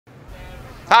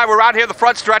Hi, we're out here the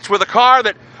front stretch with a car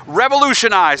that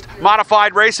revolutionized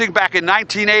modified racing back in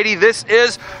 1980. This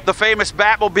is the famous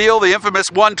Batmobile, the infamous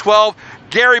 112.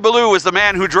 Gary Balough is the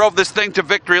man who drove this thing to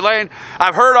victory lane.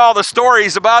 I've heard all the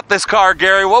stories about this car,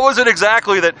 Gary. What was it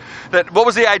exactly what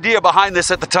was the idea behind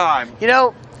this at the time? You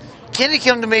know, Kenny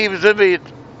came to me, he was with me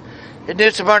in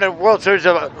this World Series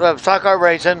of stock car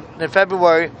racing in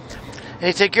February. And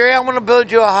he said, Gary, I want to build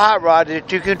you a hot rod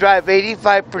that you can drive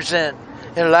 85%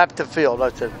 and lap the field. I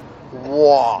said,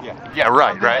 wow. Yeah,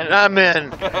 right. And I'm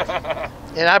in.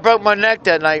 And I broke my neck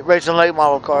that night racing late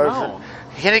model cars. Oh.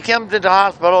 And Kenny came to the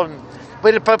hospital, and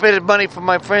we appropriated money from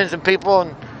my friends and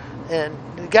people,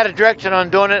 and got a direction on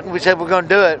doing it, and we said we're going to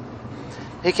do it.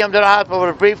 He came to the hospital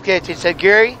with a briefcase. He said,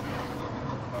 Gary,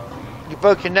 you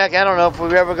broke your neck. I don't know if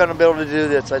we're ever going to be able to do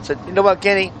this. I said, you know what,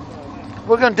 Kenny?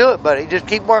 We're going to do it, buddy. Just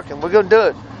keep working. We're going to do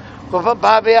it. We'll put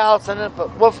Bobby Allison in it,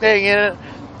 put Wolfgang in it,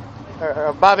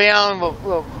 or Bobby Allen.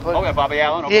 We'll put, Oh, yeah, Bobby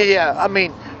Allen. Okay. Yeah. I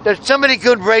mean, there's so many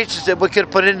good races that we could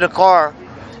have put in the car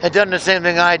and done the same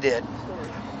thing I did.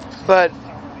 But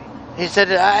he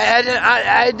said,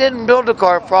 I didn't build a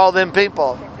car for all them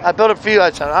people. I built a few.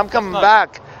 I said, I'm coming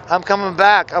back. I'm coming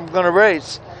back. I'm going to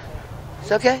race.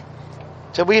 It's okay.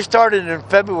 So we started in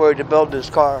February to build this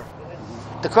car.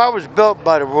 The car was built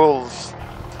by the rules.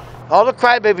 All the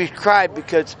crybabies cried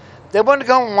because they wanted to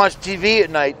go and watch TV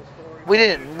at night. We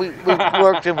didn't. We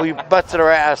worked and we busted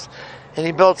our ass. And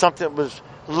he built something that was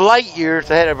light years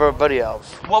ahead of everybody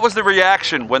else. What was the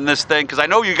reaction when this thing, because I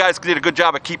know you guys did a good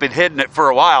job of keeping hidden it for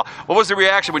a while. What was the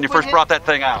reaction when you first brought that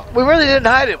thing out? We really didn't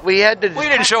hide it. We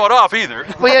didn't show it off either.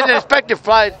 We had an inspector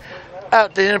fly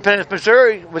out to Independence,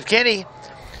 Missouri with Kenny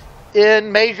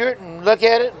and measure it and look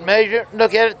at it and measure it and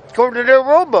look at it according to their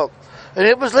rule book. And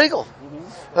it was legal.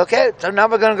 Okay, so now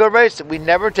we're going to go race it. We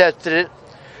never tested it.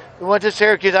 We went to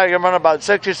Syracuse. I can run about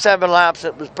 6 or 7 laps.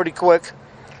 It was pretty quick.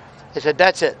 They said,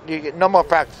 that's it. You get no more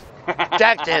practice.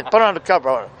 Jacked in. Put on the cover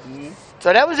on it.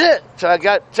 So that was it. So I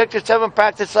got 6 or 7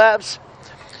 practice laps,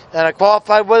 and I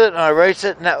qualified with it, and I raced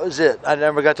it, and that was it. I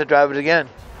never got to drive it again.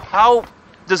 How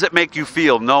does it make you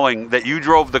feel knowing that you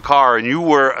drove the car and you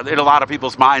were, in a lot of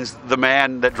people's minds, the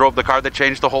man that drove the car that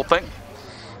changed the whole thing?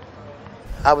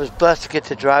 I was blessed to get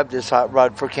to drive this hot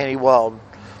rod for Kenny Weld,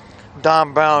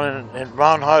 Don Brown, and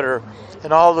Ron Hutter,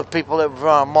 and all the people that were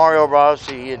on, Mario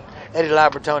Rossi and Eddie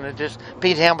Labertone, and just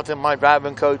Pete Hamilton, my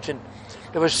driving coach. And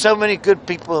there were so many good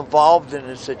people involved in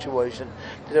this situation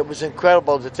that it was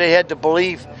incredible that they had to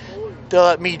believe to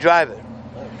let me drive it.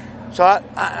 So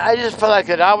I just felt like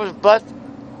that I was blessed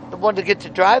to want to get to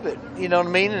drive it, you know what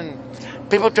I mean? And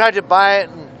people tried to buy it,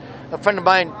 and a friend of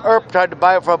mine, Earp, tried to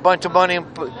buy it for a bunch of money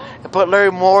and put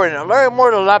Larry Moore in it. Larry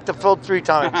Moore lapped the field 3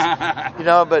 times, you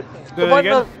know, but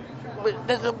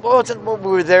it wasn't what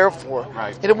we were there for.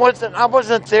 Right. And I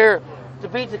wasn't there to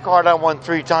beat the car that I won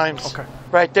 3 times. Okay.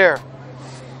 Right there.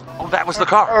 Oh, that was the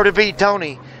car. Or to beat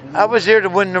Tony. I was there to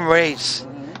win the race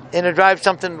and to drive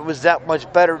something that was that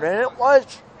much better. And it was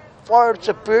far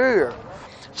superior.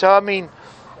 So, I mean,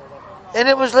 and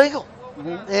it was legal.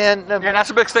 And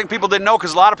that's a big thing people didn't know,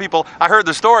 because a lot of people, I heard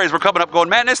the stories, were coming up going,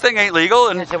 man, this thing ain't legal.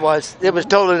 And yes, it was. It was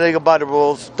totally legal by the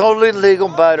rules. Totally legal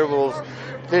by the rules.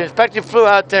 The inspector flew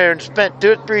out there and spent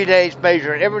 2 or 3 days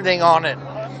measuring everything on it.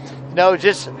 You know,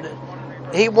 just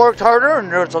he worked harder,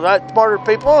 and there was a lot smarter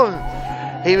people.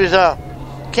 And he was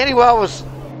Kenny Weld was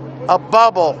a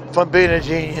bubble from being a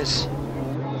genius.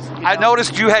 I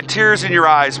noticed you had tears in your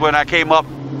eyes when I came up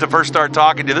to first start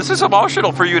talking to you. This is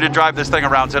emotional for you to drive this thing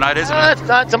around tonight, isn't it? It's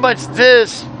not so much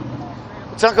this.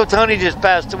 It's Uncle Tony just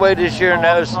passed away this year, and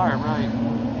that was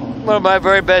one of my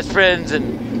very best friends.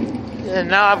 And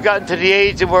now I've gotten to the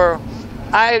age where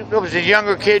I was a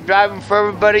younger kid driving for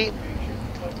everybody.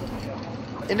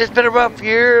 And it's been a rough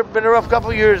year, been a rough couple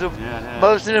of years of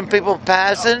most of them people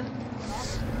passing.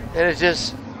 And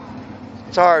it's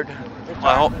hard.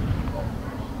 Well,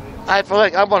 I feel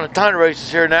like I won a ton of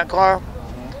races here in that car.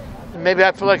 And maybe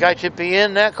I feel like I should be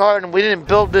in that car. And we didn't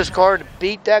build this car to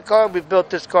beat that car. We built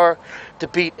this car to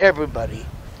beat everybody.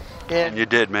 And you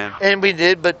did, man. And we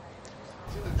did, but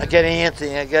I got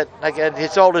Anthony. I got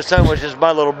his oldest son, which is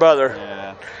my little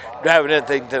brother, driving that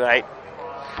thing tonight.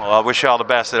 Well, I wish you all the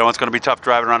best. I know it's going to be tough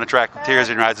driving around the track with tears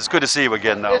in your eyes. It's good to see you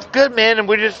again, though. It's good, man, and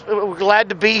we're glad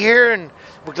to be here, and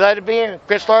we're glad to be here.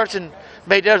 Chris Larson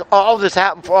made all this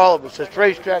happen for all of us. This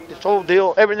racetrack, this whole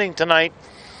deal, everything tonight.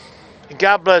 And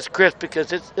God bless Chris,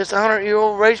 because it's a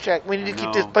 100-year-old racetrack. We need to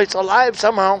keep this place alive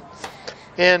somehow,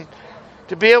 and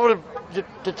to be able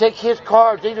to take his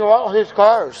cars. These are all his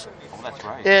cars. Oh, that's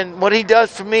right. And what he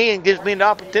does for me and gives me an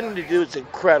opportunity to do is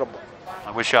incredible.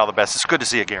 I wish you all the best. It's good to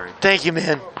see you, Gary. Thank you,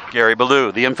 man. Gary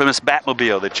Balough, the infamous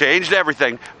Batmobile that changed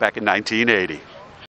everything back in 1980.